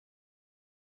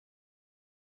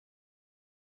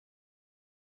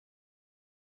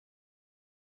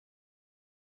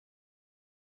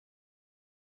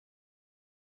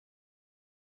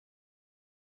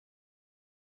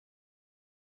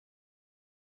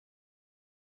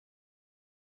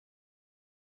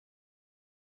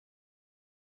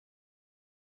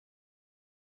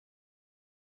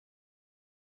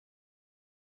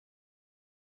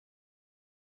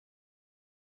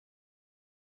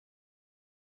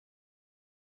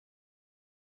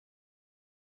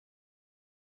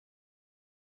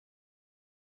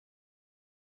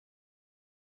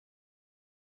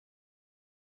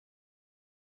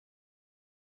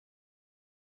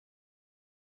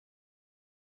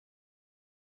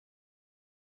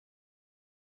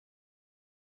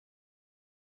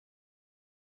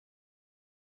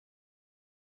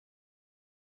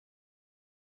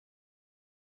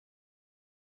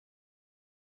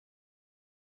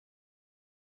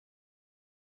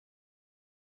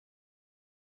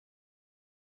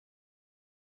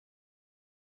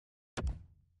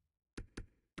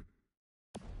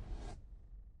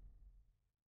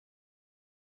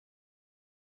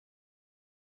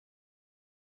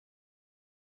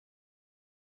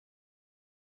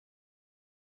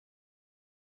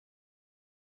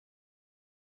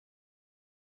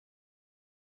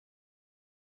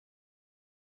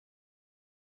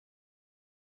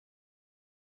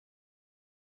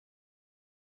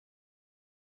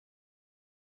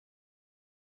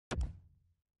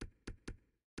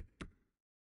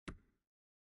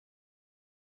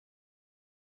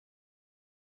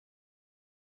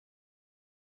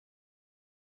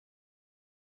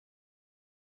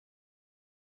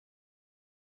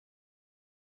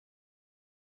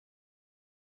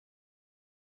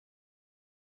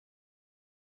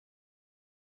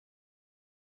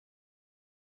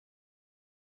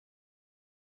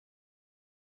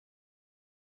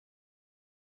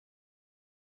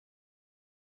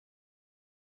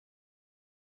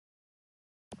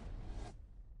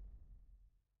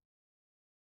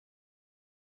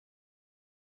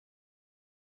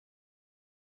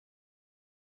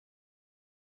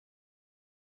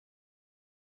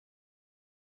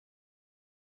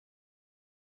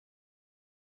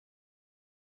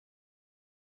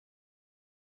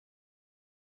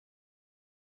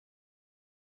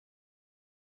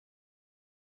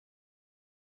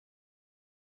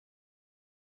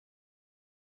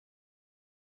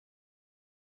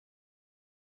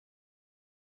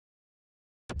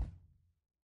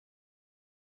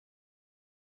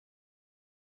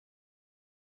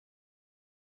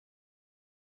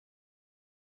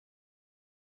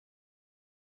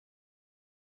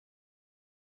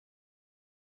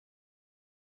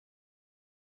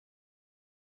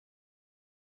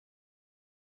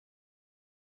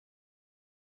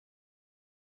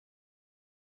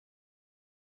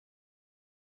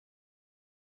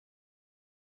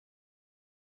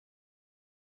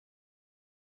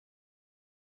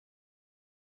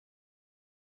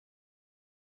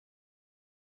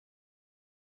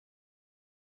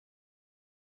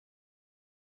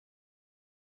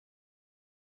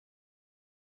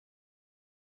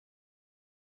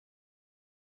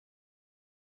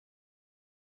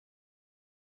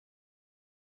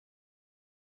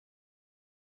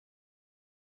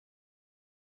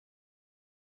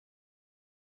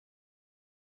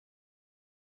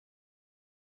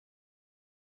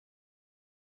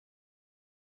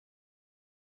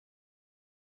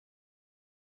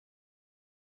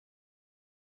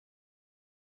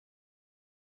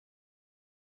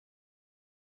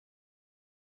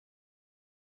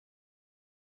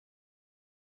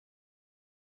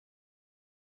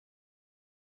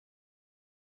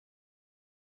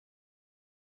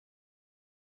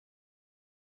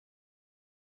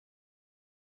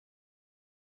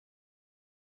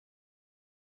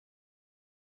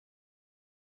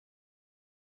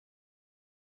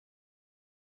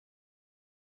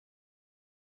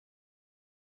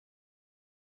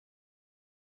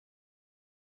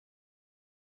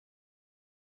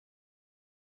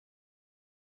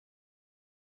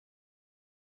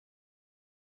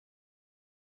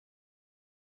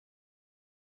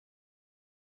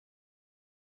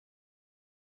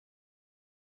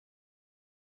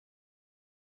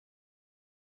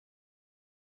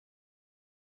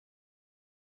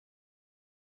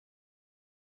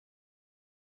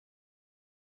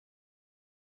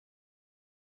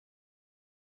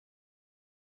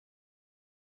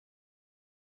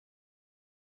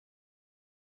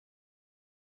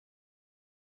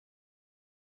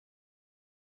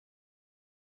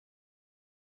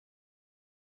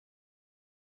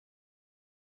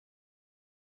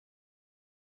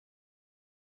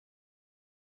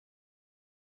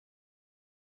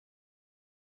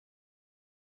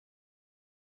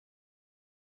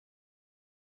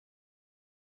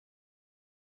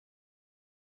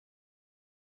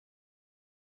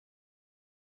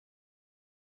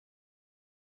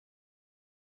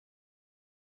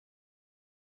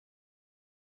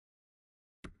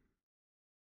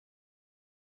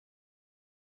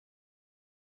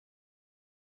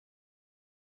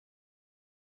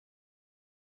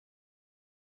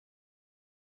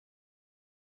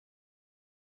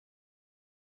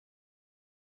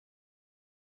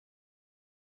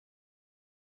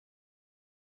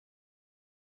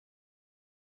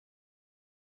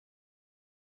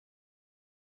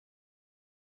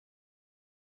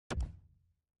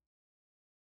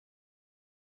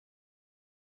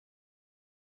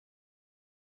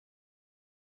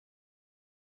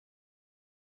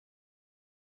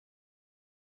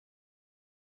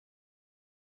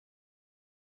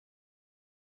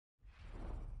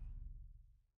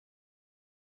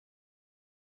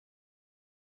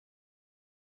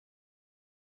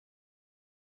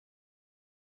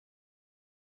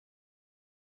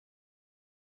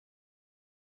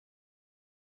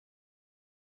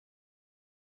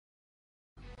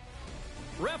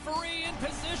Referee in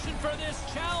position for this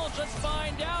challenge. Let's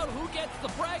find out who gets the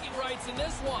bragging rights in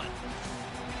this one.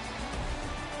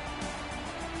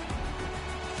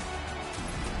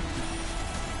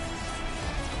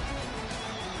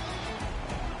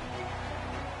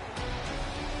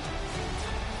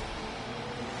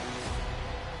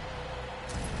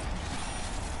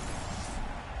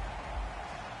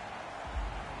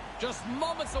 Just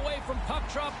moments away from puck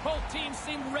drop, both teams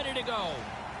seem ready to go.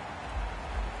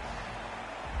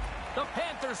 The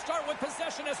Panthers start with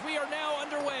possession as we are now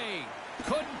underway.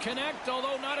 Couldn't connect,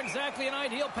 although not exactly an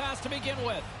ideal pass to begin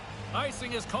with.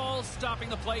 Icing is called, stopping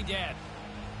the play dead.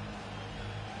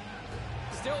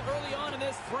 Still early on in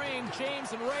this frame,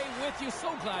 James and Ray with you.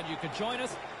 So glad you could join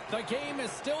us. The game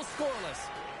is still scoreless.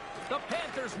 The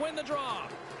Panthers win the draw.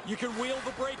 You can wheel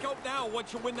the breakout now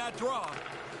once you win that draw.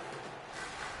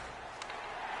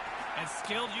 And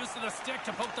skilled use of the stick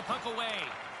to poke the puck away.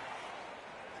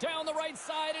 Down the right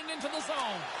side and into the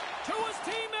zone. To his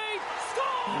teammate.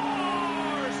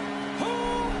 Scores! Who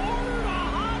ordered a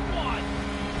hot one?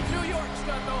 New York's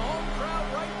got the home crowd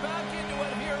right back into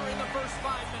it here in the first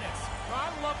 5 minutes.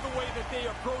 I love the way that they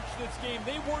approached this game.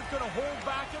 They weren't going to hold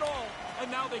back at all.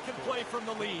 And now they can play from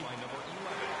the lead.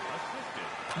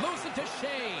 Moves it to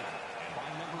Shea.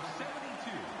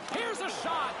 Here's a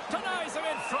shot. Denies him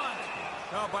in front.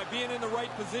 Now, by being in the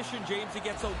right position, James, he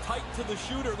gets so tight to the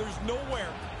shooter, there's nowhere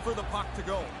for the puck to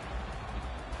go.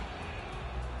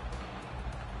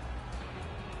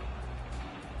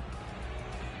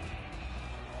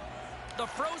 The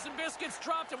frozen biscuits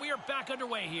dropped, and we are back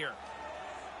underway here.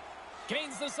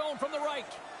 Gains the zone from the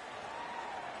right.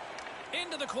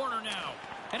 Into the corner now.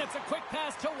 And it's a quick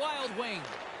pass to Wild Wing.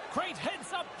 Great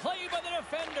heads-up play by the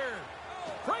defender.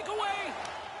 Breakaway.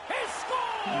 He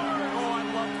scores! Oh, I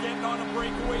love getting on a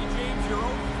breakaway, James. You're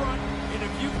out front, and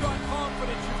if you've got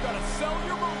confidence, you've got to sell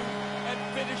your move and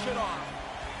finish it off.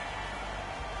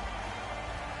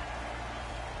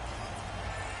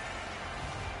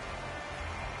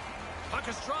 Puck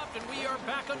is dropped, and we are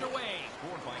back underway.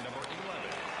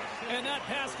 And that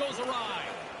pass goes awry.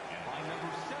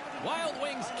 Wild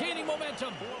Wings gaining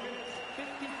momentum. 4 minutes,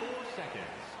 54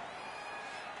 seconds.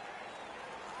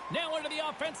 Now into the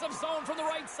offensive zone from the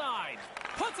right side.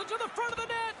 Puts it to the front of the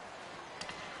net.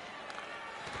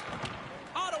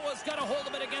 Ottawa's got a hold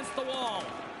of it against the wall.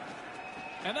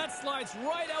 And that slides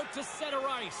right out to center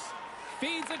ice.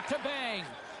 Feeds it to Bang.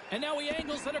 And now he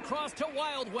angles it across to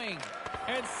Wild Wing.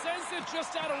 And sends it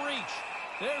just out of reach.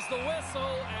 There's the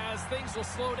whistle as things will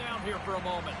slow down here for a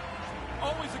moment.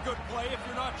 Always a good play. If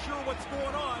you're not sure what's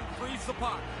going on, freeze the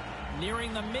puck.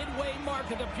 Nearing the midway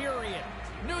mark of the period.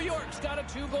 New York's got a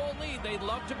 2-goal lead. They'd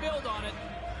love to build on it.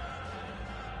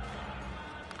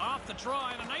 Off the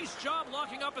draw, and a nice job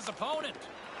locking up his opponent.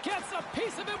 Gets a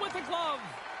piece of it with the glove.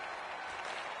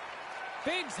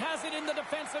 Biggs has it in the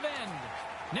defensive end.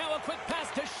 Now a quick pass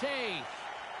to Shea.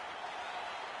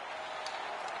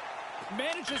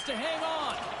 Manages to hang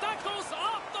on. That goes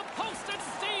off the post and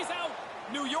stays out.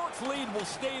 New York's lead will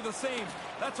stay the same.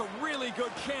 That's a really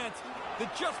good chance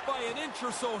that just by an inch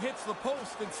or so hits the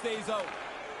post and stays out.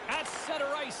 At center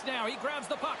ice now. He grabs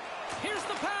the puck. Here's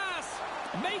the pass.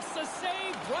 Makes the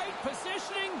save. Right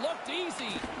positioning. Looked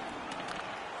easy.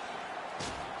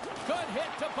 Good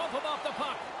hit to bump him off the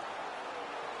puck.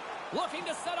 Looking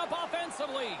to set up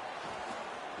offensively.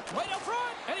 Right up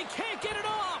front. And he can't get it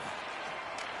off.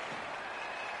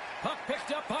 Puck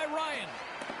picked up by Ryan.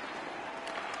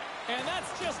 And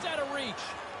that's just out of reach.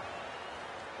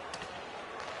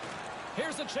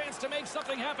 Here's a chance to make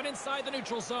something happen inside the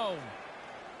neutral zone.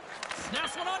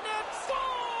 Snaps one on net.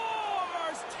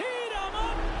 Scores! Teed him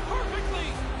up perfectly.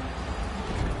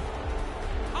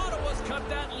 Ottawa's cut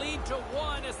that lead to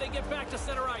 1 as they get back to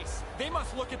center ice. They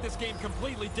must look at this game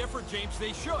completely different, James.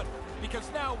 They should.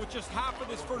 Because now, with just half of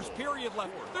this first period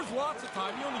left, there's lots of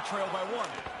time. You only trail by 1.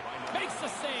 Makes the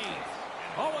save.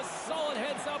 Oh, a solid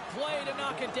heads-up play to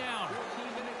knock it down.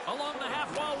 Along the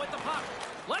half wall with the puck.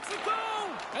 Lets it go!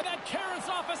 And that carrots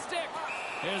off a stick.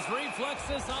 His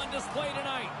reflexes on display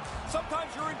tonight.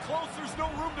 Sometimes you're in close, there's no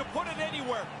room to put it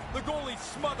anywhere. The goalie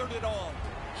smothered it all.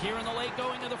 Here in the late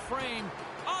going of the frame,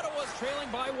 Ottawa's trailing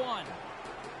by 1.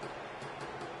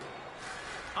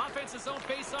 Offense's own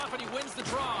face-off, and he wins the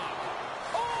draw.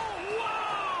 Oh,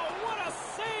 wow! What a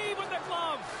save with the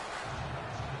glove!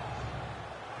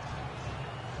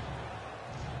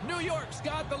 New York's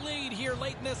got the lead here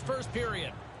late in this first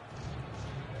period.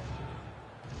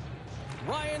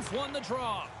 Ryan's won the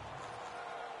draw.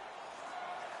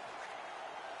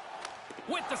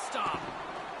 With the stop.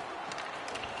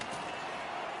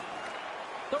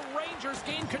 The Rangers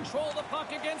gain control of the puck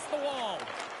against the wall.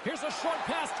 Here's a short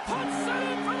pass. Puts it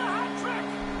in for the hat trick.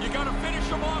 You got to finish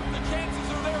him off. The chances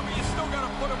are there, but you still got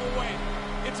to put him away.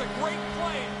 It's a great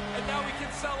play, and now he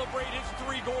can celebrate his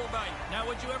 3-goal night. Now,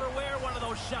 would you ever wear one of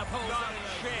those chapeaux? Not a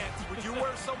chance. Would you wear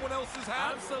someone else's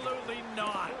hat? Absolutely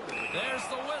not. There's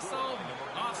the whistle.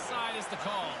 Offside is the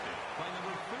call. By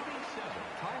number 37,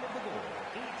 time of the goal,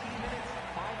 18 minutes,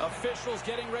 5 Officials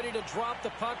getting ready to drop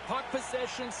the puck. Puck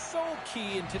possession so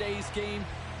key in today's game.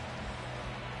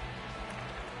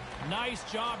 Nice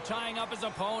job tying up his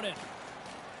opponent.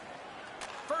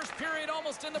 First period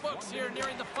almost in the books here,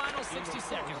 nearing the final 60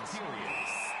 seconds.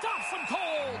 Stops him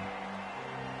cold.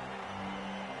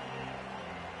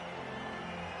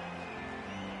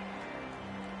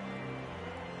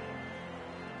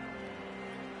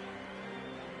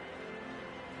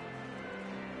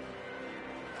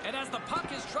 And as the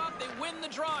puck is dropped, they win the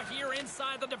draw here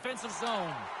inside the defensive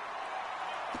zone.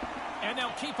 And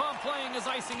they'll keep on playing as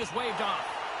icing is waved off.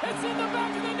 It's in the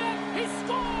back of the net. He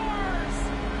scores!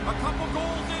 A couple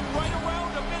goals in right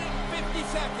around a minute and 50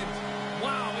 seconds.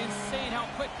 Wow, insane how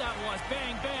quick that was.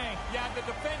 Bang, bang. Yeah, the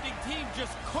defending team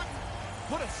just couldn't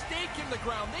put a stake in the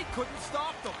ground. They couldn't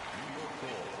stop them.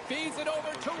 Feeds it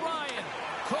over to Ryan.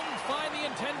 Couldn't find the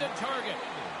intended target.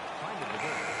 time of the goal,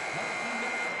 19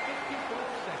 minutes, 54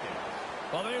 seconds.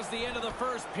 Well, there's the end of the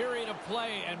first period of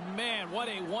play, and man, what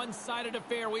a one-sided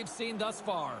affair we've seen thus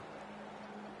far.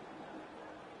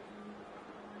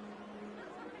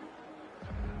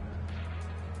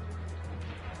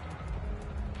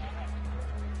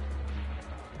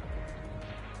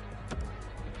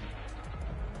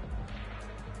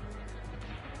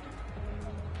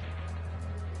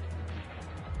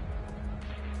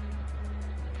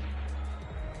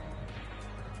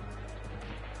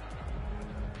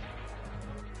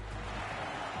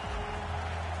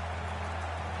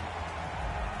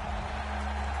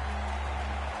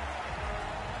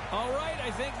 All right, I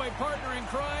think my partner in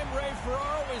crime, Ray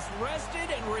Ferraro, is rested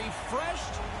and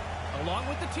refreshed, along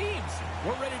with the teams.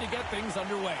 We're ready to get things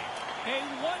underway. A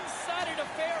one-sided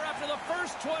affair after the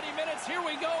first 20 minutes. Here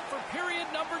we go for period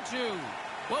number 2.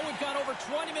 Well, we've got over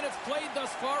 20 minutes played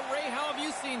thus far. Ray, how have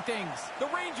you seen things?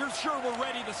 The Rangers sure were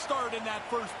ready to start in that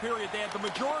first period. They had the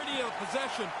majority of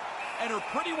possession and are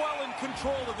pretty well in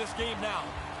control of this game now.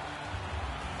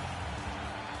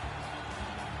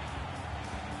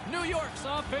 New York's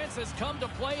offense has come to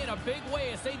play in a big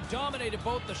way as they dominated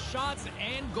both the shots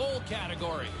and goal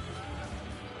category.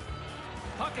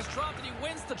 Puck is dropped and he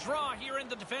wins the draw here in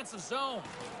the defensive zone.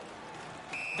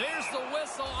 There's the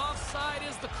whistle. Offside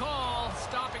is the call,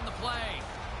 stopping the play.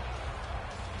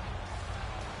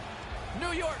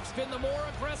 New York's been the more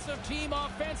aggressive team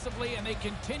offensively, and they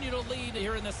continue to lead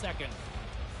here in the second.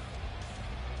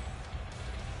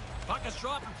 Puck is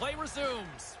dropped and play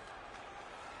resumes.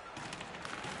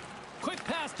 Quick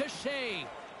pass to Shea.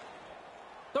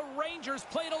 The Rangers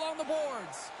played along the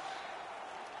boards.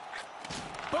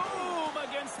 Boom!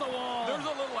 Against the wall. There's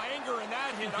a little anger in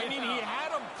that hit. I mean, he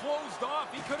had him closed off.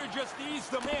 He could have just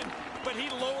eased them in, but he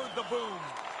lowered the boom.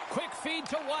 Quick feed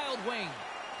to Wild Wing.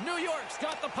 New York's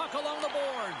got the puck along the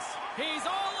boards. He's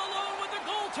all alone with the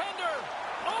goaltender.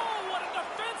 Oh, what a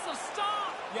defensive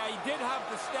stop. Yeah, he did have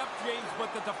the step, James, but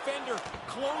the defender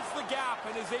closed the gap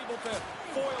and is able to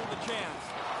foil the chance.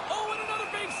 Oh, and another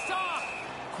big stop.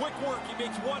 Quick work. He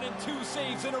makes 1 and 2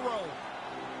 saves in a row.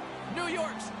 New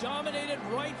York's dominated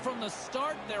right from the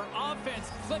start. Their offense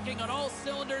clicking on all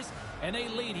cylinders, and they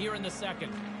lead here in the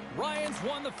second. Ryan's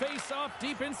won the face-off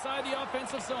deep inside the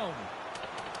offensive zone.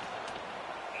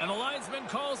 And the linesman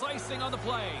calls icing on the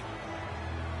play.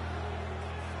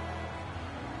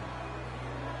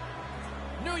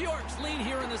 New York's lead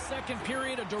here in the second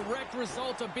period, a direct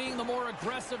result of being the more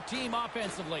aggressive team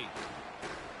offensively.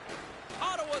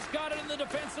 Ottawa's got it in the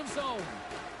defensive zone.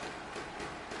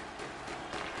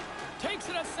 Takes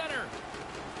it at center.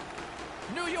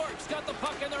 New York's got the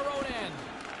puck in their own end.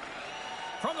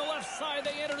 From the left side,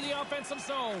 they enter the offensive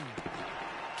zone.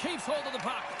 Keeps hold of the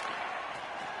puck.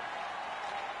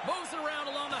 Moves it around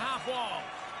along the half wall.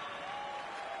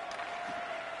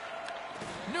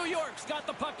 New York's got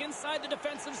the puck inside the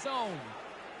defensive zone.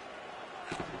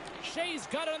 Shea's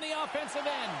got it on the offensive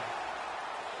end.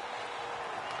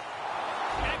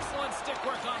 Excellent stick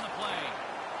work on the play.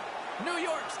 New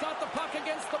York's got the puck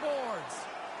against the boards.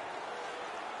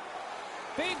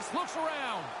 Biggs looks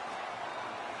around.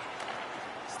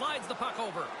 Slides the puck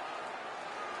over.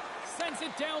 Sends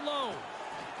it down low.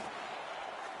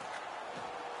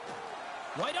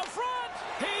 Right up front.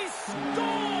 He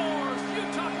scores! You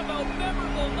talk about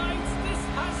memorable nights. This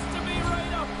has to be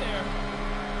right up there.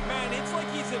 Man, it's like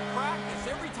he's in practice.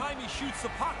 Every time he shoots the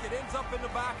puck, it ends up in the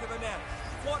back of the net.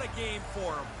 What a game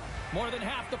for him. More than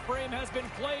half the frame has been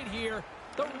played here.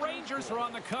 The Rangers are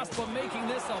on the cusp of making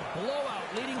this a blowout,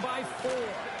 leading by 4.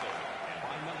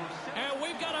 And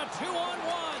we've got a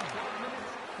 2-on-1.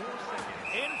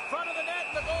 In front of the net,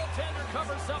 the goaltender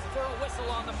covers up for a whistle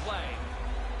on the play.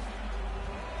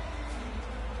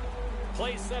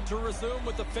 Play set to resume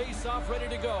with the face-off ready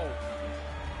to go.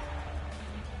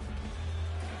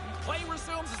 Play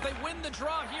resumes as they win the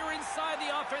draw here inside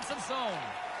the offensive zone.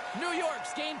 New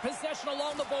York's gained possession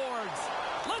along the boards.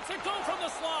 Lets it go from the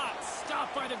slot.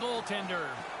 Stopped by the goaltender.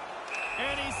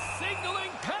 And he's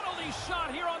signaling penalty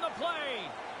shot here on the play.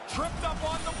 Tripped up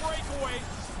on the breakaway.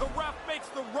 The ref makes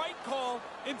the right call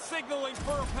in signaling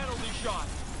for a penalty shot.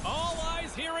 All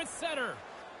eyes here at center.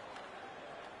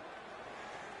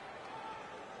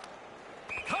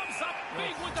 Comes up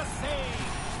big with the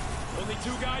save. Only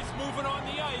 2 guys moving on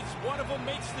the ice. One of them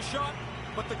makes the shot,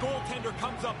 but the goaltender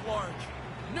comes up large.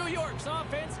 New York's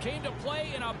offense came to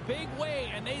play in a big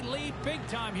way, and they lead big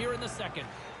time here in the second.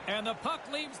 And the puck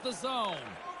leaves the zone.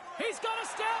 He's got a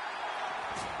step.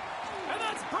 And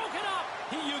that's broken up.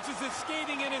 He uses his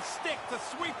skating and his stick to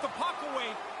sweep the puck away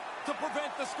to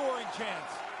prevent the scoring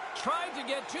chance. Tried to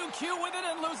get too cute with it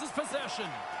and loses possession.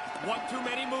 One too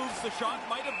many moves. The shot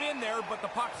might have been there, but the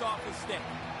puck's off his stick.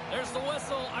 There's the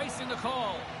whistle, icing the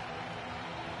call.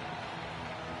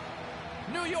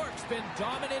 New York's been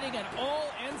dominating at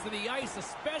all ends of the ice,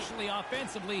 especially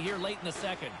offensively here late in the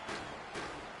second.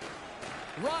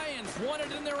 Ryan's won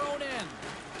it in their own end.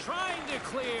 Trying to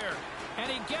clear.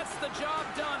 And he gets the job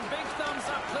done. Big thumbs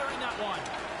up clearing that one.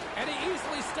 And he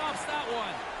easily stops that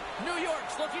one. New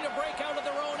York's looking to break out of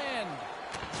their own end.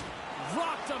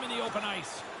 Rocked them in the open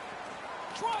ice.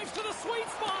 Drives to the sweet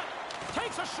spot.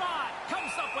 Takes a shot.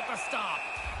 Comes up with the stop.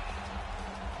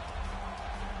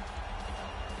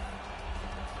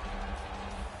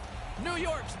 New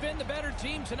York's been the better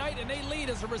team tonight, and they lead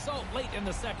as a result late in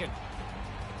the second.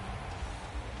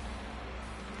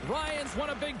 Ryan's won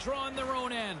a big draw in their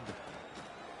own end.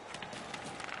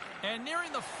 And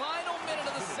nearing the final minute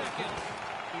of the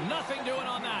second. Nothing doing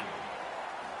on that.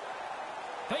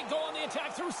 They go on the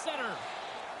attack through center.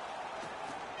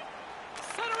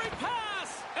 Centering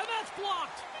pass, and that's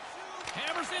blocked.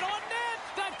 Hammers it on net.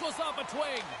 That goes off a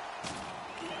twig.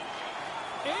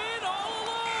 In all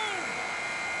alone.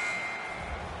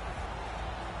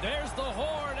 There's the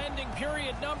horn ending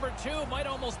period number 2. Might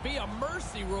almost be a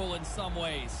mercy rule in some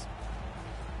ways.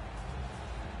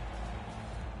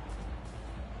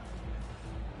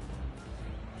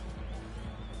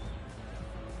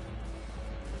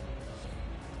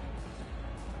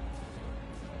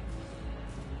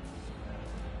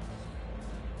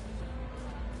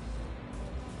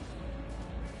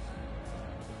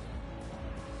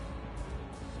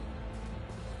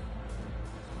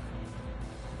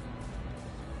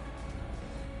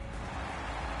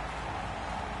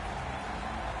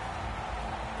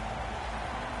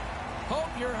 Hope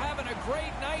you're having a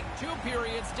great night. 2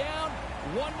 periods down,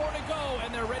 1 more to go,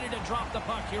 and they're ready to drop the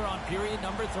puck here on period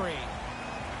number 3.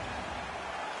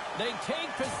 They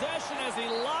take possession as he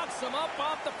locks them up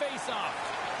off the faceoff.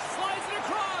 Slides it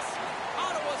across.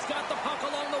 Ottawa's got the puck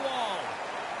along the wall.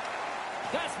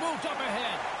 That's moved up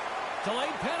ahead.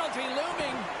 Delayed penalty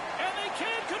looming, and they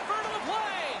can't convert on the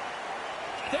play.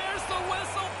 There's the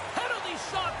whistle. Penalty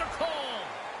shot to Cole.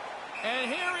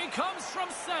 And here he comes from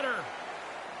center.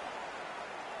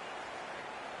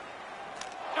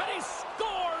 And he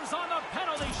scores on the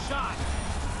penalty shot.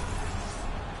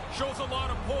 Shows a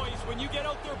lot of poise. When you get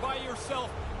out there by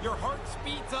yourself, your heart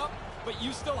speeds up, but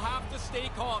you still have to stay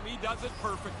calm. He does it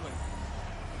perfectly.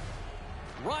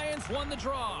 Ryan's won the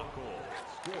draw.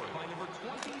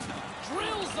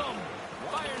 Drills them.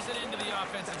 Fires it into the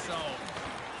offensive zone.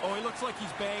 Oh, he looks like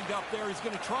he's banged up there. He's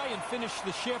going to try and finish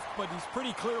the shift, but he's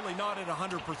pretty clearly not at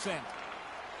 100%.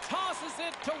 Tosses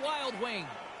it to Wild Wing.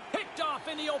 Picked off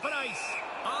in the open ice.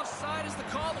 Offside is the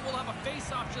call, and we'll have a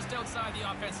face-off just outside the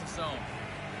offensive zone.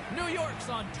 New York's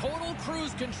on total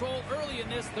cruise control early in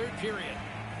this third period.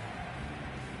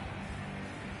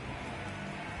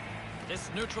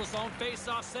 This neutral zone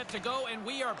face-off set to go, and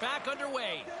we are back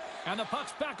underway. And the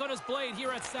puck's back on his blade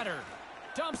here at center.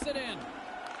 Dumps it in.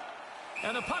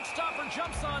 And the puck stopper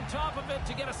jumps on top of it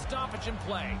to get a stoppage in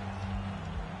play.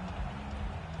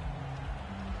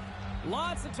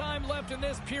 Lots of time left in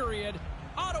this period.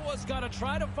 Ottawa's got to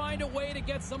try to find a way to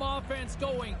get some offense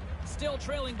going. Still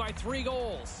trailing by 3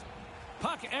 goals.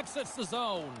 Puck exits the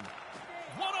zone.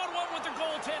 One-on-one with the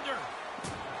goaltender.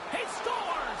 He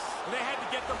scores! They had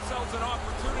to get themselves an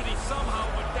opportunity somehow,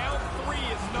 but down 3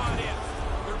 is not it.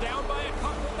 They're down by a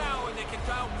couple now, and they can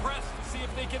now press to see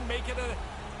if they can make it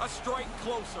a strike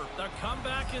closer. The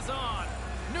comeback is on.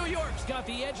 New York's got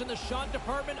the edge in the shot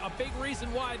department, a big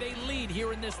reason why they lead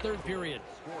here in this third period.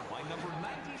 Scored by number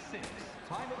 96.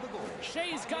 Time of the goal.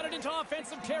 Shea's got it into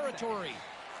offensive territory.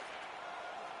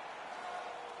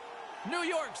 New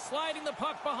York sliding the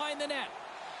puck behind the net.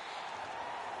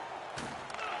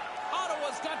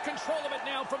 Ottawa's got control of it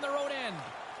now from their own end.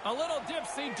 A little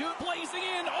dipsy, blazing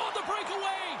in on the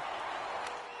breakaway.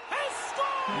 And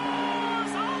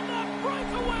scores on the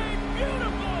breakaway.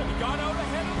 Beautiful. He got out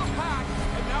ahead of the pack,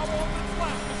 and now all that's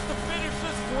left is to finish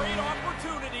this great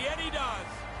opportunity, and he does.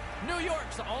 New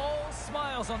York's all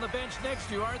smiles on the bench next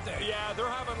to you, aren't they? Yeah, they're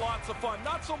having lots of fun.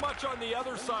 Not so much on the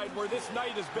other side where this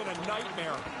night has been a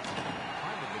nightmare.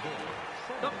 Time of the goal.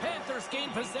 The Panthers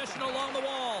gain possession along the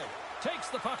wall. Takes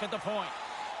the puck at the point.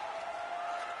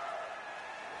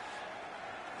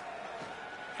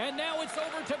 And now it's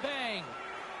over to Bang.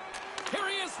 Here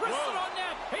he is, wristed on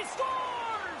net. He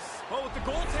scores! Well, with the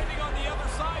goaltending on the other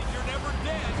side, you're never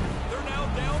dead. They're now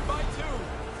down by 2.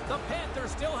 The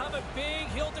Panthers still have a big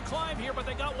hill to climb here, but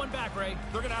they got one back, Ray.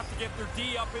 They're going to have to get their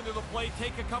D up into the play,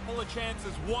 take a couple of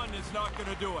chances. One is not going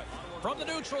to do it. From the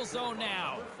neutral zone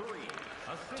now.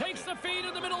 Takes the feed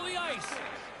in the middle of the ice.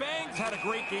 Bang's had a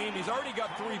great game. He's already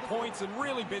got 3 points and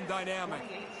really been dynamic.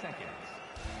 28 seconds.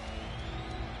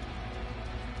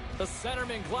 The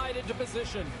centerman glide into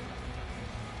position.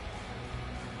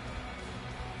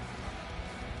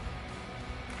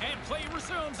 And play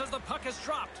resumes as the puck is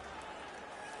dropped.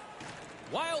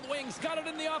 Wild Wings got it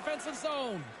in the offensive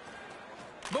zone.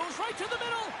 Moves right to the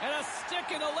middle, and a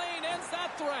stick in the lane ends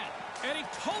that threat. And he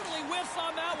totally whiffs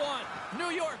on that one.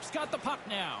 New York's got the puck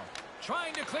now.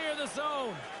 Trying to clear the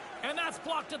zone. And that's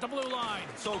blocked at the blue line.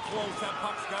 So close, that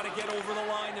puck's got to get over the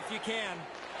line if you can.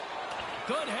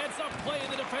 Good heads-up play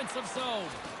in the defensive zone.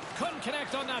 Couldn't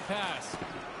connect on that pass.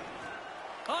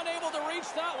 Unable to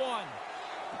reach that one.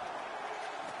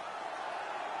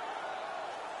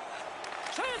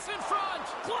 Chance in front.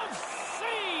 Glove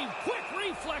save. Quick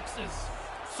reflexes.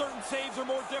 Certain saves are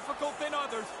more difficult than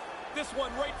others. This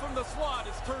one right from the slot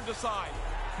is turned aside.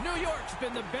 New York's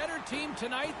been the better team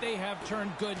tonight. They have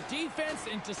turned good defense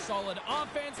into solid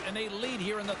offense, and they lead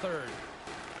here in the third.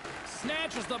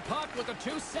 Snatches the puck with the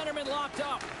 2 centermen locked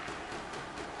up.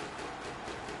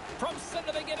 From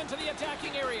center, they get into the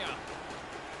attacking area.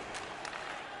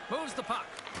 Moves the puck.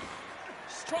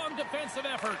 Strong defensive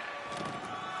effort.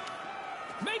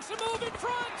 Makes a move in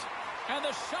front. And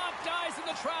the shot dies in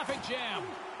the traffic jam.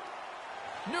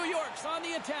 New York's on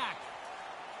the attack.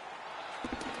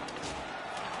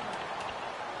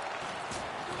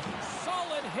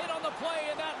 Solid hit on the play,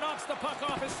 and that knocks the puck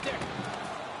off his stick.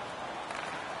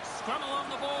 Scrum along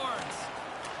the boards.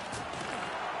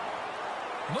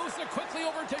 Moves it quickly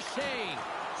over to Shea.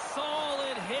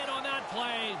 Solid hit on that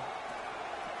play.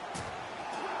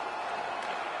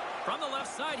 From the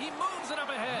left side, he moves it up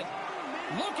ahead.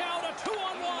 Look out, a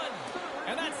 2-on-1.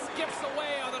 And that skips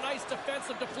away on a nice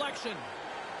defensive deflection.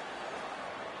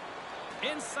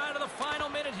 Inside of the final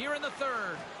minute here in the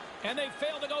third. And they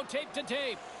fail to go tape to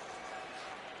tape.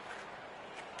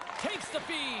 Takes the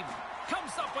feed.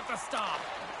 Comes up with the stop.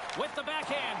 With the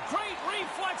backhand. Great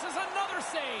reflexes, another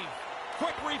save.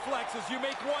 Quick reflexes. You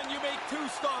make 1, you make 2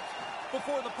 stops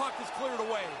before the puck is cleared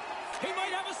away. He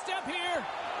might have a step here.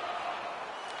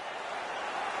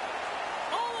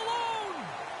 All alone.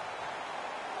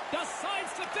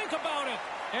 Decides to think about it.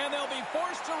 And they'll be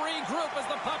forced to regroup as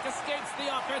the puck escapes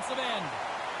the offensive end.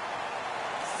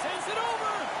 Sends it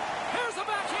over. Here's a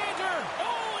backhander.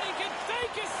 Oh, and he can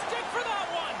fake his stick for that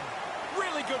one.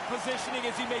 Really good positioning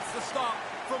as he makes the stop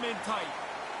from in tight.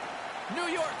 New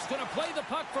York's going to play the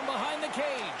puck from behind the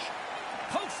cage.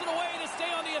 Pokes it away to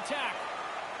stay on the attack.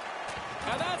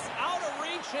 And that's out of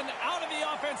reach and out of the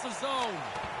offensive zone.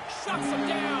 Shuts him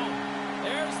down.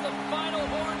 There's the final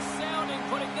horn sounding,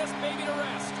 putting this baby to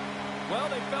rest. Well,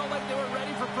 they felt like they were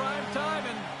ready for prime time,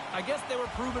 and I guess they were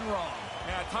proven wrong.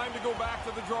 Yeah, time to go back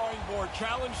to the drawing board.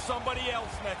 Challenge somebody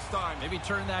else next time. Maybe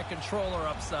turn that controller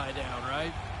upside down,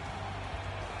 right?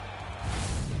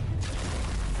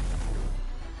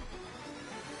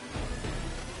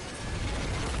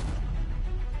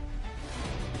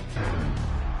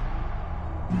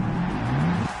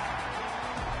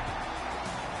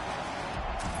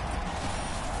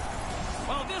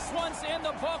 Well, this one's in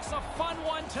the books. A fun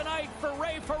one tonight for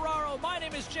Ray Ferraro. My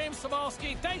name is James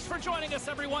Cybulski. Thanks for joining us,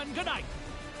 everyone. Good night.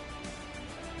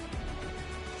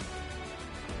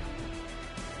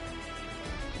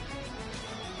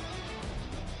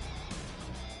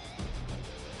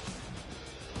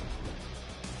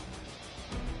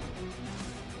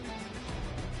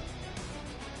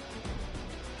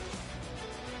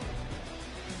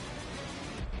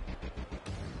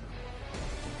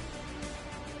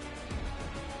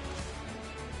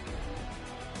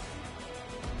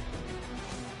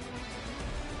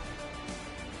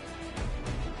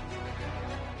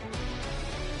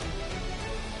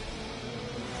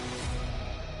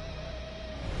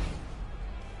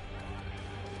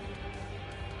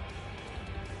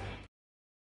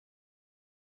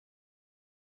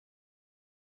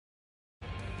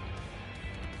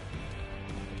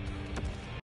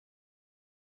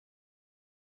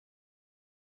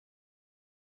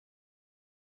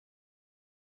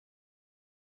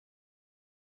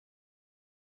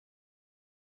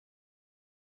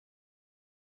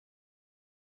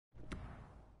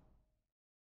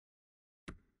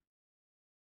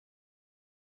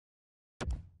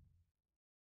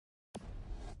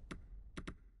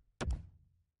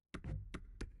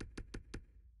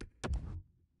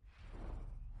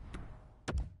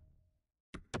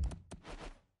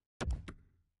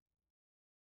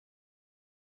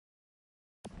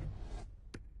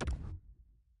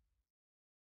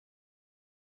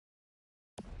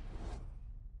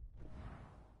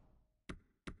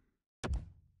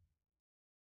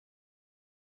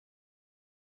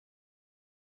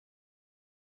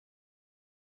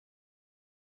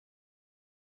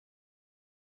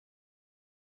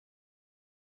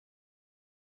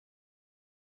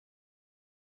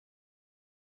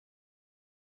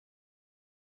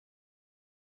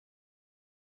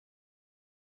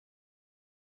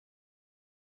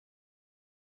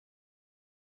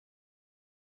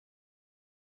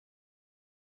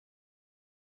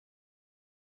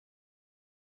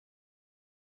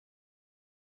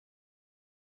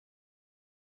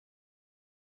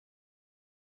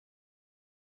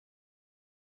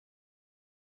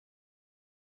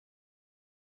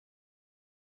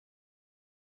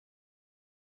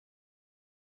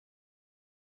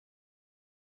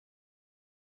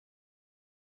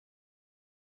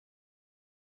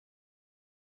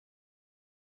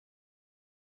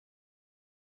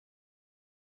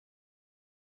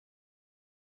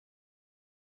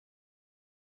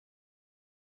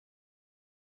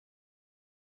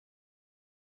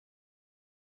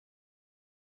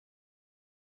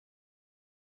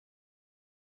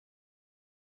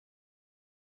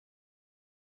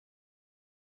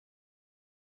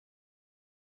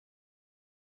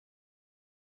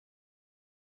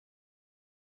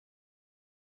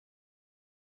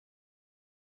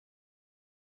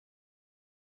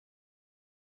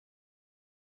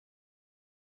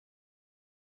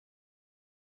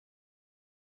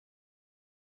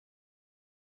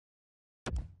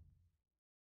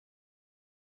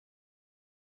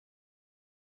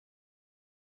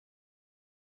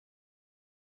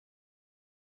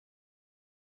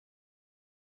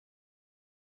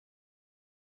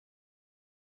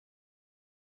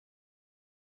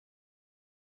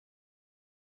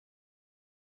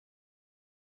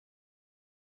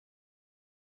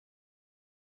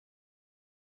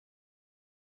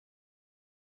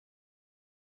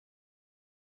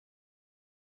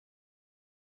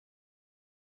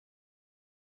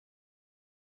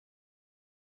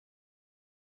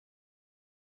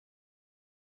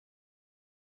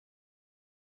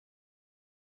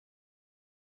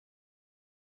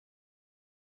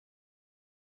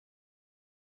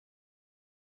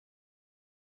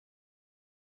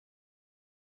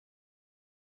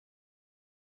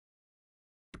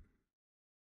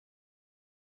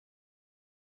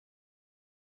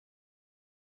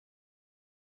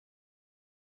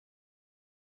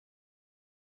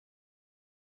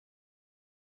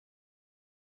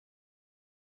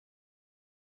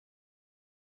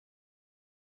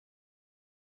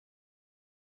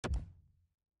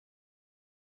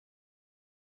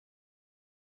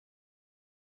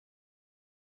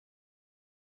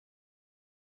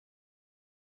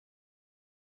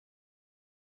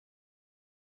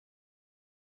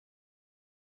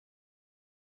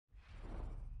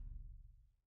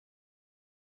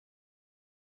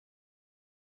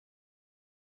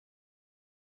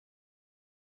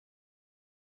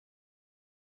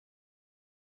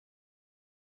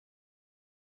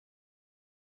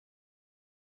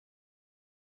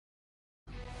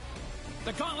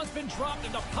 The gauntlet's been dropped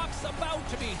and the puck's about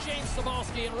to be. James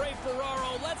Cybulski and Ray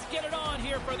Ferraro, let's get it on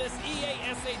here for this EA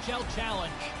SHL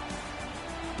challenge.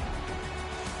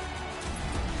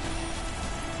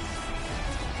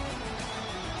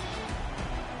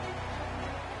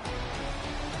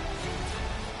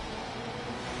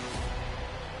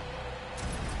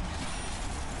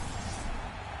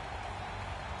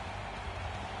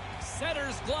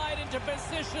 Setters glide into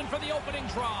position for the opening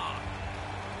draw.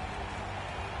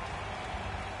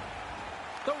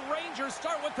 The Rangers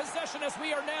start with possession as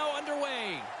we are now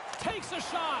underway. Takes a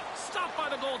shot. Stopped by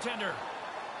the goaltender.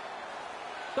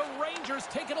 The Rangers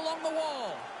take it along the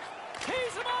wall.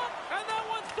 Tees him up, and that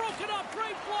one's broken up.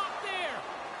 Great block there.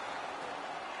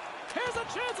 Here's a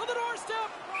chance on the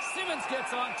doorstep. Simmons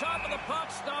gets on top of the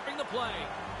puck, stopping the play.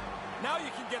 Now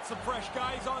you can get some fresh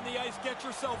guys on the ice. Get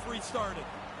yourself restarted.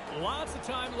 Lots of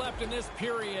time left in this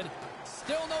period.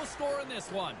 Still no score in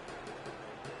this one.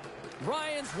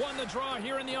 Ryan's won the draw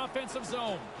here in the offensive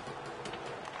zone.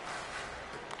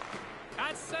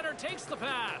 At center, takes the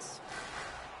pass.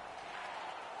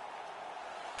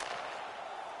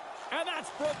 And that's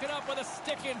broken up with a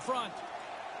stick in front.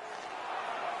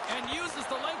 And uses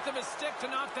the length of his stick to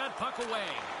knock that puck away.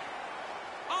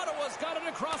 Ottawa's got it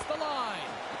across the line.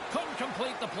 Couldn't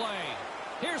complete the play.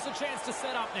 Here's a chance to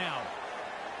set up now.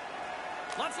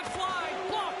 Lets it fly.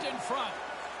 Blocked in front.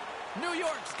 New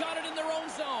York's got it in their own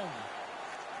zone.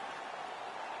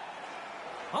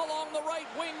 Along the right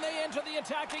wing, they enter the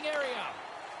attacking area.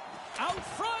 Out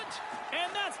front,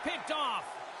 and that's picked off.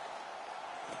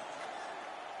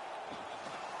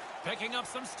 Picking up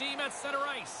some steam at center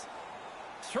ice.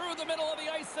 Through the middle of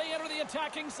the ice, they enter the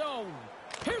attacking zone.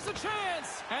 Here's a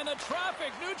chance, and the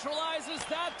traffic neutralizes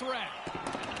that threat.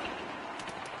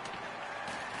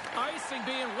 Icing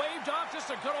being waved off, just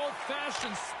a good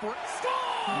old-fashioned sport.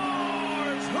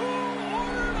 Scores! Who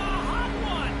ordered a hot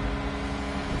one?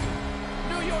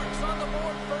 New York's on the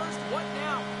board first. What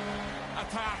now?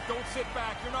 Attack. Don't sit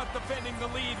back. You're not defending the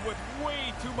lead with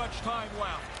way too much time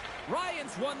left.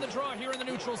 Ryan's won the draw here in the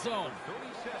neutral zone.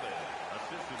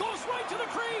 Goes right to the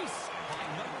crease.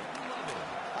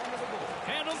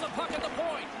 Handles the puck at the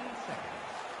point.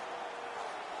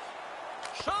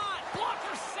 Shot.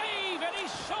 Blocker save. And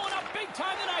he's showing up big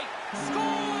time tonight.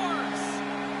 Scores.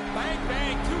 Bang,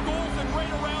 bang. 2 goals in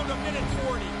right around a minute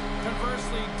 40.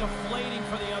 Conversely, deflating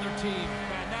for the other team.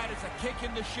 Man, that is a kick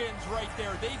in the shins right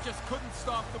there. They just couldn't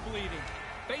stop the bleeding.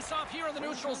 Face off here in the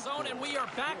neutral zone, and we are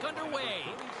back underway.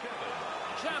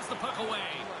 Jabs the puck away.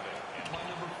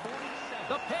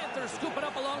 The Panthers scoop it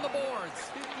up along the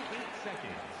boards. 58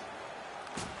 seconds.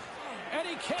 And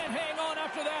he can't hang on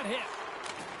after that hit.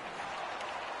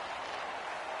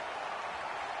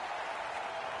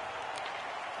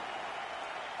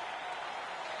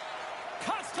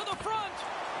 Cuts to the front.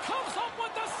 Comes up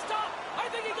with the stop. I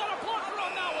think he got a blocker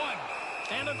on that one.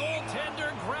 And the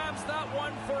goaltender grabs that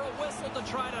one for a whistle to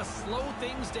try to slow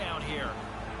things down here.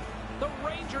 The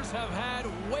Rangers have had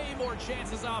way more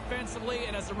chances offensively,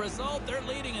 and as a result, they're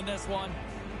leading in this one.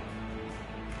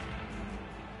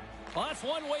 Well, that's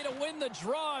one way to win the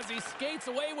draw as he skates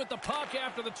away with the puck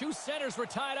after the 2 centers were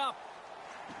tied up.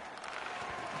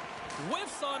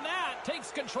 Whiffs on that,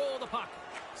 takes control of the puck.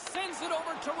 Sends it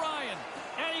over to Ryan,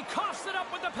 and he coughs it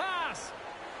up with the pass.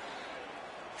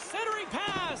 Centering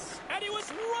pass, and he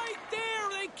was right there.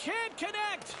 They can't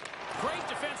connect. Great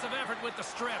defensive effort with the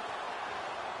strip.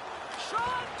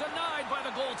 Shot denied by the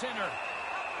goaltender.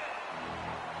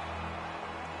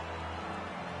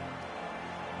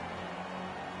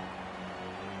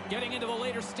 Getting into the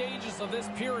later stages of this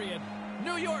period,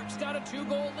 New York's got a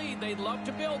 2-goal lead. They'd love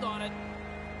to build on it.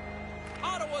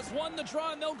 Ottawa's won the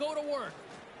draw, and they'll go to work.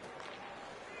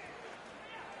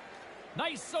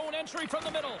 Nice zone entry from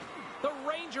the middle. The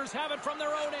Rangers have it from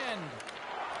their own end.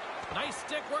 Nice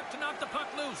stick work to knock the puck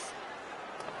loose.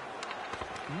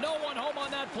 No one home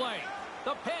on that play.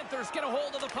 The Panthers get a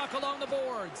hold of the puck along the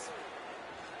boards.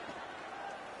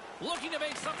 Looking to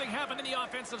make something happen in the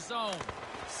offensive zone.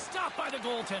 Stopped by the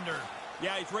goaltender.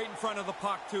 Yeah, he's right in front of the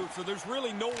puck, too, so there's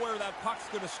really nowhere that puck's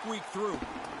going to squeak through.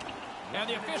 And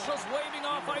the officials waving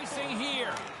off icing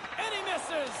here. And he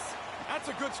misses. That's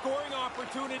a good scoring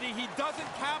opportunity. He doesn't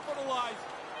capitalize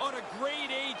on a grade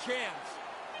A chance.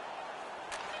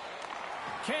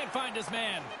 Can't find his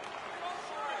man.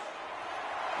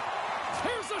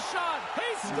 Here's a shot.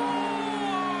 He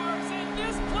scores! And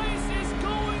this place is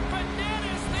going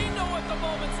bananas. They know what the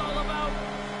moment's all about.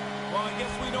 Well, I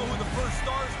guess we know who the first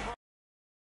stars are.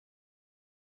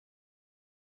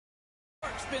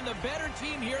 Been the better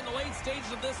team here in the late stages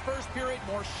of this first period.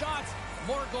 More shots,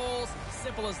 more goals.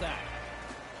 Simple as that.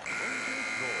 Rangers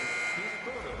goal. His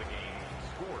third of the game.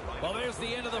 Well, there's the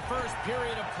end of the first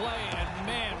period of play, and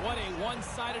man, what a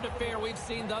one-sided affair we've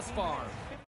seen thus far.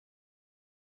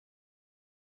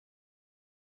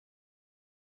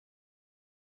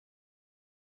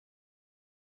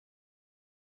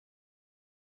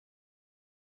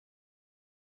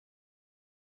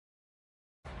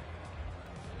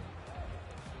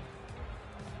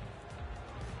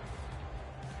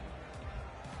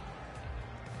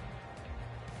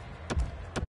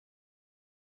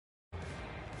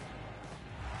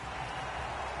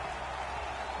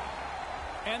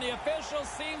 And the official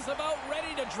seems about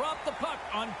ready to drop the puck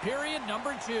on period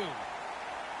number 2.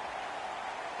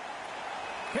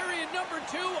 Period number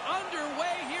 2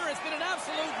 underway here. It's been an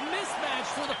absolute mismatch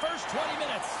through the first 20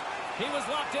 minutes. He was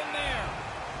locked in there.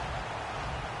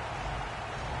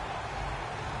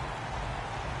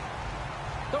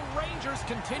 The Rangers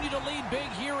continue to lead big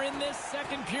here in this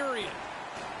second period.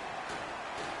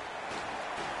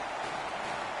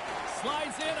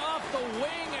 Slides in off the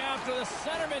wing after the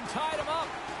centerman tied him up.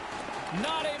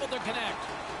 Not able to connect.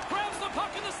 Grabs the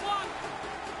puck in the slot.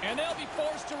 And they'll be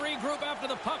forced to regroup after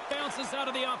the puck bounces out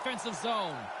of the offensive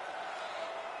zone.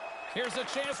 Here's a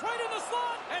chance right in the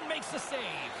slot and makes the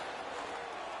save.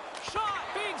 Shot.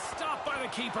 Big stop by the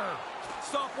keeper.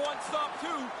 Stop one, stop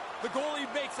two. The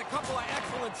goalie makes a couple of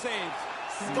excellent saves.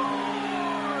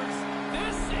 Scores!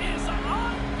 This is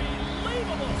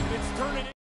unbelievable. It's turning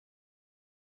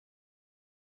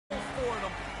for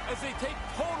them as they take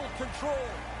total control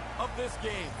of this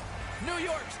game. New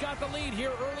York's got the lead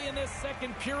here early in this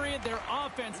second period. Their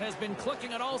offense has been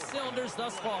clicking on all cylinders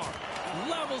thus far.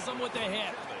 Levels them with the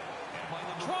hit.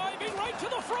 Driving right to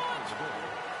the front.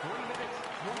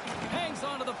 Hangs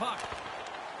onto the puck.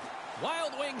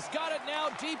 Wild Wings got it now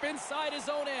deep inside his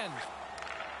own end.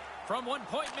 From one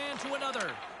point man to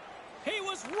another. He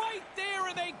was right there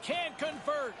and they can't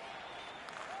convert.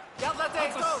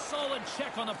 That's a solid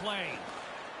check on the play.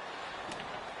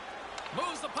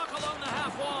 Moves the puck along the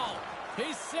half wall.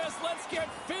 He says, let's get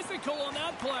physical on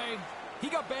that play. He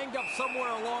got banged up somewhere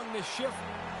along this shift.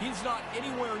 He's not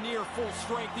anywhere near full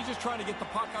strength. He's just trying to get the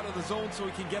puck out of the zone so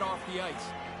he can get off the ice.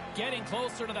 Getting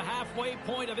closer to the halfway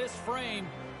point of this frame,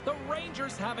 the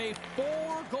Rangers have a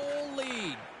 4-goal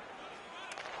lead.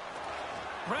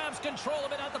 Grabs control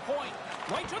of it at the point.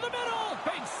 Right to the middle.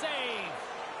 Big save.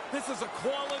 This is a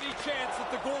quality chance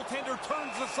that the goaltender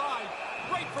turns aside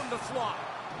right from the slot.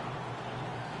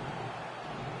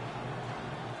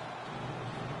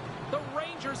 The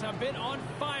Rangers have been on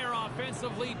fire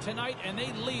offensively tonight, and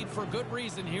they lead for good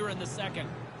reason here in the second.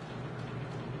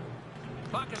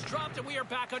 Puck is dropped, and we are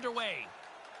back underway.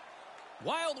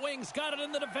 Wild Wings got it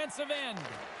in the defensive end.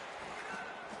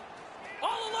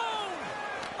 All alone!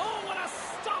 Oh, what a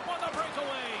stop on the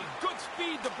breakaway! Good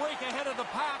speed to break ahead of the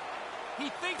pack. He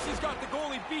thinks he's got the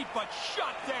goalie beat, but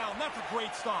shut down. That's a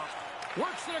great stop.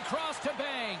 Works it across to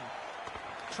Bang.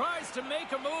 Tries to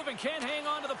make a move and can't hang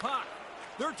on to the puck.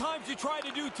 There are times you try to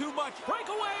do too much.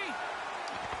 Breakaway!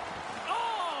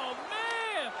 Oh,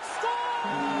 man!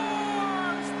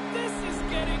 Scores! This is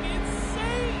getting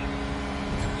insane!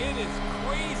 It is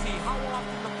crazy how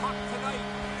often the puck tonight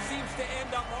seems to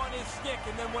end up on his stick,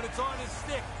 and then when it's on his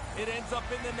stick, it ends up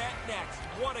in the net next.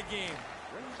 What a game.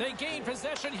 They gain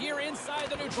possession here inside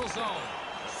the neutral zone.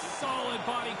 Solid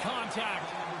body contact.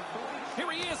 Here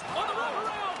he is on the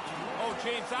wraparound. Oh,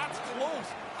 James, that's close.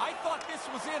 I thought this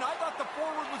was in. I thought the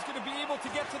forward was going to be able to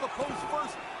get to the post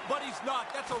first, but he's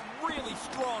not. That's a really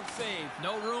strong save.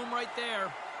 No room right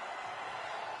there.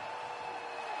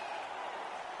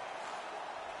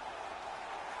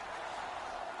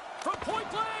 From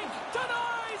point blank,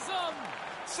 denies him.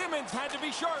 Simmons had to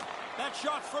be sharp. That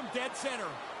shot's from dead center.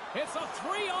 It's a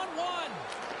 3-on-1.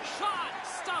 Shot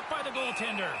stopped by the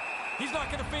goaltender. He's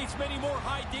not going to face many more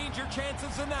high-danger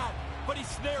chances than that, but he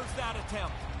snares that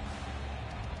attempt.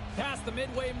 Past the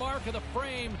midway mark of the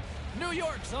frame, New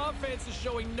York's offense is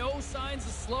showing no signs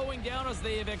of slowing down as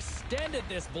they have extended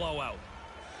this blowout.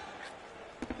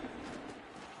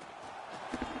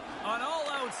 An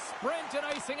all-out sprint and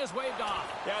icing is waved off.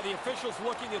 Yeah, the officials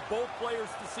looking at both players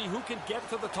to see who can get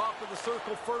to the top of the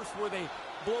circle first where they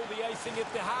blow the icing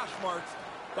at the hash marks.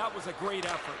 That was a great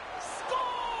effort.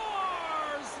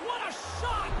 Scores! What a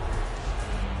shot!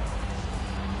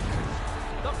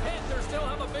 The Panthers still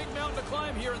have a big mountain to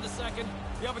climb here in the second.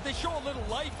 Yeah, but they show a little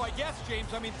life, I guess,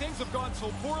 James. I mean, things have gone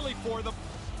so poorly for them,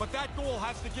 but that goal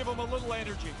has to give them a little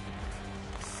energy.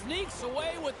 Sneaks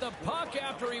away with the puck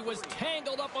after he was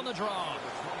tangled up on the draw.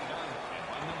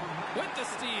 With the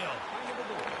steal.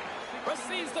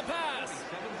 Receives the pass.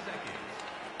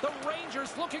 The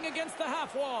Rangers looking against the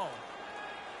half wall.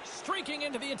 Streaking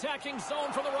into the attacking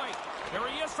zone from the right. Here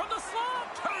he is from the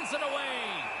slot. Turns it away.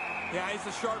 Yeah, it's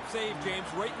a sharp save, James.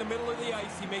 Right in the middle of the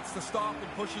ice, he makes the stop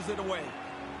and pushes it away.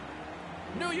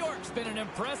 New York's been an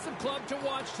impressive club to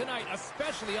watch tonight,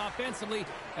 especially offensively,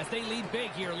 as they lead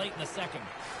big here late in the second.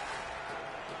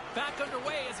 Back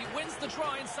underway as he wins the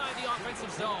draw inside the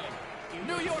offensive zone.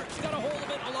 New York's got a hold of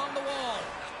it along the wall.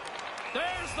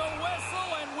 There's the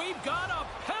whistle, and we've got a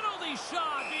penalty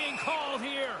shot being called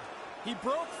here. He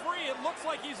broke free. It looks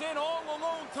like he's in all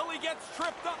alone till he gets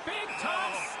tripped up. Big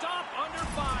time stop under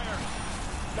fire.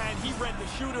 Man, he read the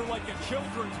shooter like a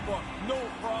children's book. No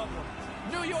problem.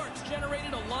 New York's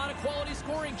generated a lot of quality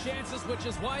scoring chances, which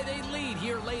is why they lead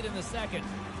here late in the second.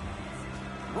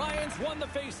 Ryan's won the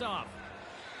faceoff.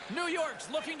 New York's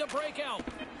looking to break out.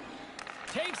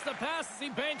 Takes the pass as he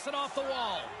banks it off the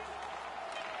wall.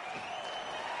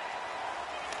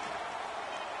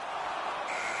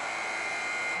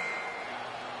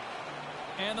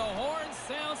 And the horn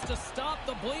sounds to stop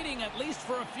the bleeding, at least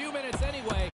for a few minutes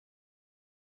anyway.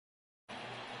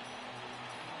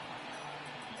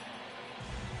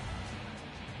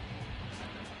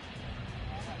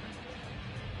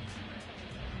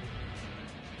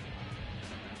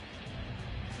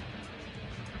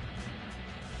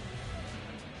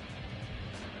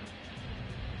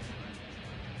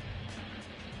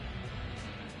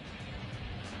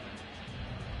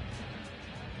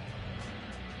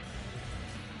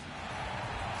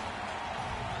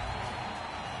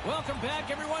 Welcome back,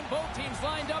 everyone. Both teams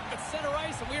lined up at center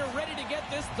ice, and we are ready to get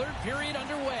this third period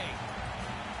underway.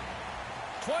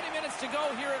 20 minutes to go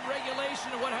here in regulation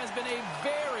of what has been a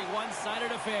very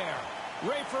one-sided affair.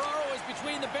 Ray Ferraro is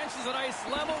between the benches at ice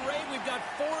level. Ray, we've got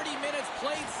 40 minutes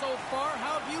played so far.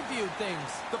 How have you viewed things?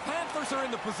 The Panthers are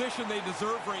in the position they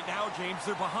deserve right now, James.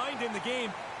 They're behind in the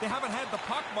game. They haven't had the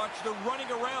puck much. They're running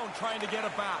around trying to get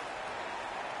it back.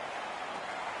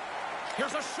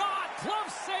 Here's a shot.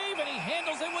 Glove save, and he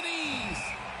handles it with ease.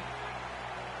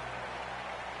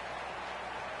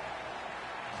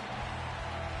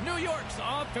 New York's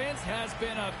offense has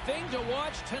been a thing to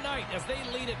watch tonight as they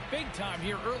lead it big time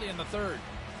here early in the third.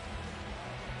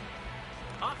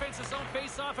 Offensive zone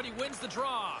face-off, and he wins the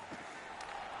draw.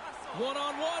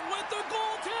 One-on-one with the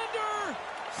goaltender.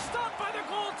 Stopped by the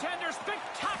goaltender.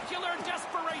 Spectacular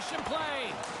desperation play.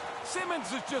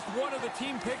 Simmons is just one of the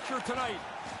team picture tonight.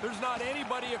 There's not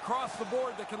anybody across the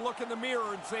board that can look in the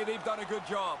mirror and say they've done a good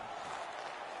job.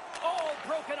 Oh,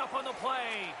 broken up on the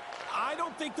play. I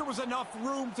don't think there was enough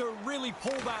room to really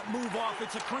pull that move off.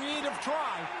 It's a creative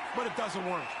try, but it doesn't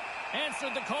work.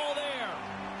 Answered the call there.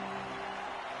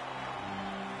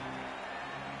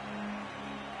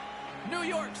 New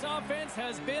York's offense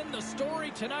has been the story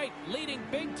tonight, leading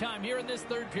big time here in this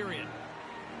third period.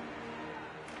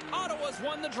 Ottawa's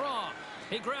won the draw.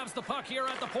 He grabs the puck here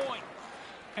at the point.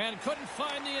 And couldn't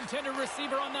find the intended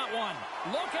receiver on that one.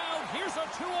 Look out, here's a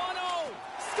 2-on-0.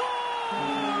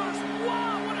 Scores!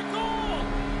 Wow, what a goal!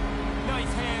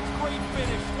 Nice hands, great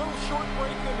finish. Little short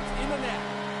break, and it's in the net.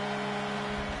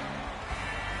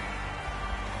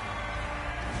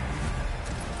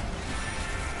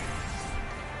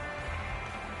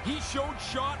 He showed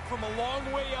shot from a long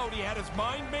way out. He had his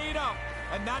mind made up,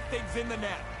 and that thing's in the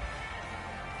net.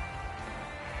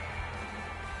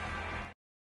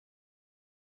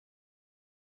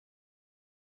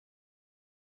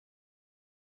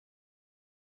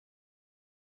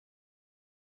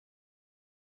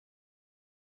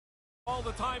 All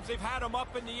the times they've had him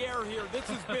up in the air here. This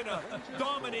has been a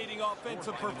dominating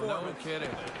offensive performance. No kidding.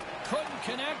 Couldn't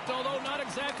connect, although not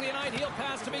exactly an ideal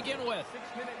pass to begin with.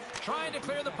 Trying to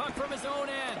clear the puck from his own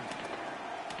end.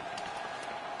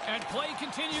 And play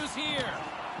continues here.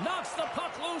 Knocks the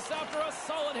puck loose after a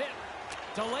solid hit.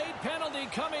 Delayed penalty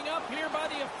coming up here by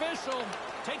the official.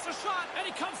 Takes a shot, and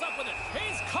he comes up with it.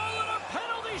 He's calling a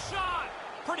penalty shot.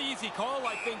 Pretty easy call,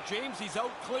 I think, James. He's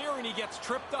out clear, and he gets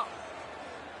tripped up.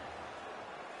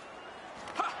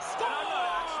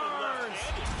 Scores!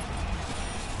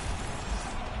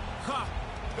 Ha!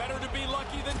 Better to be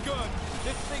lucky than good.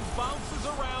 This thing bounces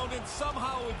around and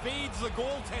somehow evades the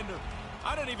goaltender.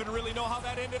 I don't even really know how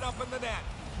that ended up in the net.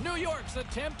 New York's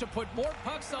attempt to put more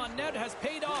pucks on net has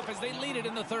paid off as they lead it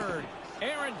in the third.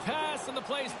 Errant pass, and the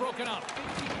play's broken up.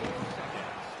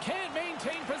 Can't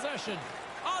maintain possession.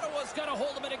 Ottawa's got a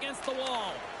hold of it against the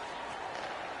wall.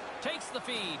 Takes the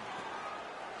feed.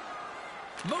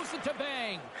 Moves it to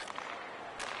Bang.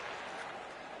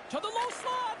 To the low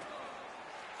slot.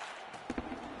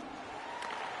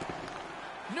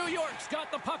 New York's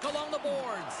got the puck along the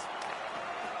boards.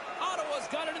 Ottawa's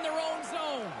got it in their own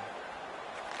zone.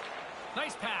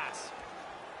 Nice pass.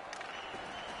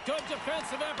 Good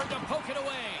defensive effort to poke it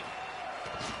away.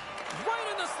 Right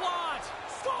in the slot.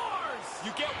 Scores!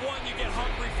 You get one, you get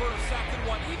hungry for a second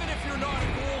one. Even if you're not a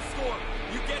goal scorer,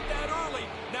 you get that early.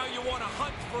 Now you want to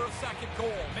hunt for a second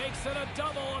goal. Makes it a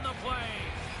double on the play.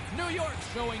 New York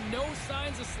showing no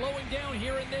signs of slowing down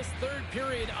here in this third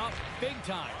period, up big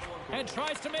time. And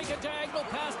tries to make a diagonal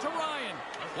pass to Ryan.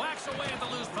 Whacks away at the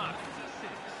loose puck.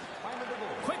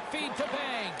 Quick feed to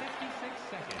Bang. 56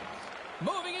 seconds.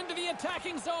 Moving into the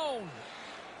attacking zone.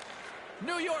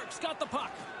 New York's got the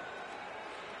puck.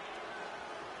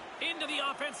 Into the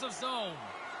offensive zone.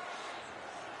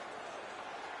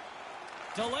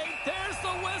 Delayed. There's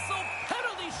the whistle.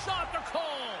 Penalty shot to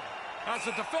call. As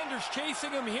the defender's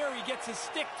chasing him here, he gets his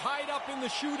stick tied up in the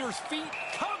shooter's feet.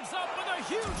 Comes up with a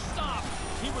huge stop.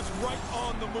 He was right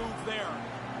on the move there.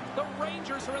 The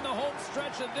Rangers are in the home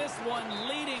stretch of this one,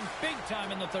 leading big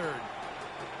time in the third.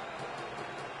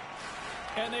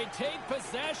 And they take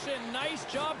possession. Nice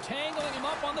job tangling him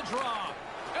up on the draw.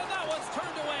 And that one's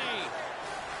turned away.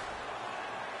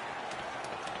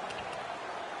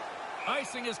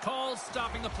 Icing is called,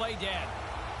 stopping the play dead.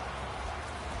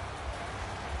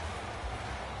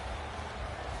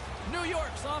 New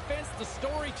York's offense, the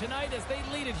story tonight as they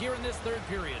lead it here in this third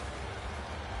period.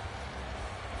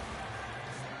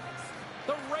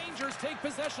 The Rangers take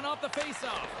possession off the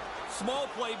faceoff. Small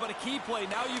play, but a key play.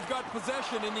 Now you've got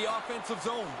possession in the offensive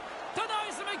zone.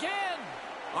 Denies him again.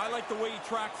 I like the way he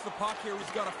tracks the puck here. He's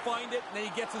got to find it, and then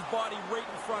he gets his body right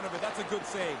in front of it. That's a good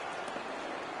save.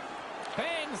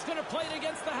 Bang's going to play it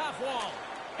against the half wall.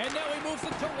 And now he moves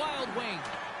it to Wild Wing.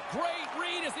 Great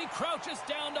read as he crouches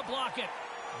down to block it.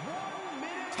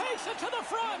 Takes it to the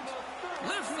front.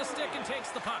 Lifts the stick and takes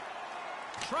the puck.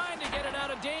 Trying to get it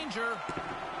out of danger.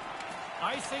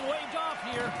 Icing waved off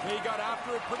here. He got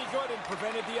after it pretty good and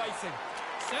prevented the icing.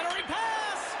 Centering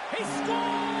pass. He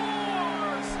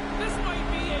scores! This might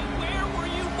be a where were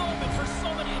you moment for so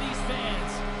many of these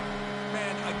fans.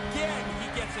 Man, again,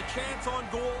 he gets a chance on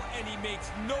goal, and he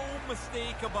makes no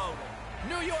mistake about it.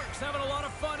 New York's having a lot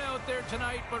of fun out there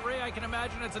tonight, but Ray, I can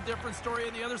imagine it's a different story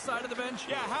on the other side of the bench.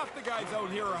 Yeah, half the guys out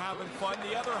here are having fun.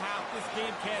 The other half, this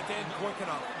game can't end quick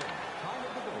enough.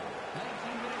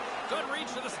 Good reach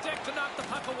to the stick to knock the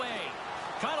puck away.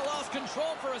 Kind of lost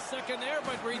control for a second there,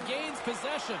 but regains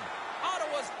possession.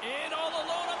 Ottawa's in all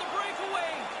alone on the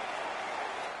breakaway.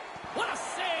 What a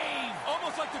save!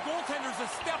 Almost like the goaltender's a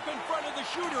step in front of the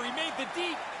shooter. He made the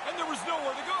deep, and there was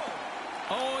nowhere to go.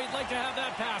 Oh, he'd like to have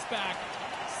that pass back.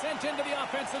 Sent into the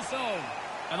offensive zone.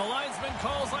 And the linesman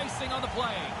calls icing on the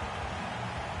play.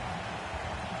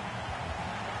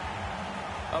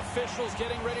 Officials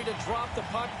getting ready to drop the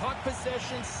puck. Puck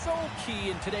possession so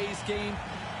key in today's game.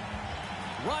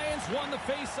 Ryan's won the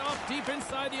face-off deep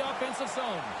inside the offensive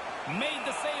zone. Made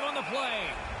the save on the play.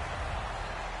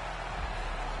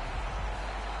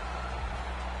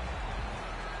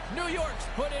 New York's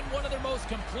put in one of their most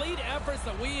complete efforts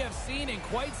that we have seen in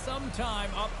quite some time,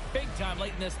 up big time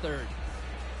late in this third.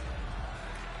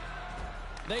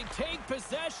 They take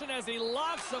possession as he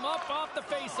locks them up off the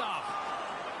faceoff.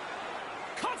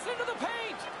 Cuts into the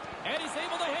paint, and he's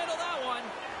able to handle that one.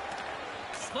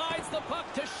 Slides the puck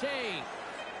to Shea.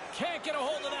 Can't get a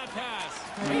hold of that pass.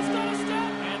 He's got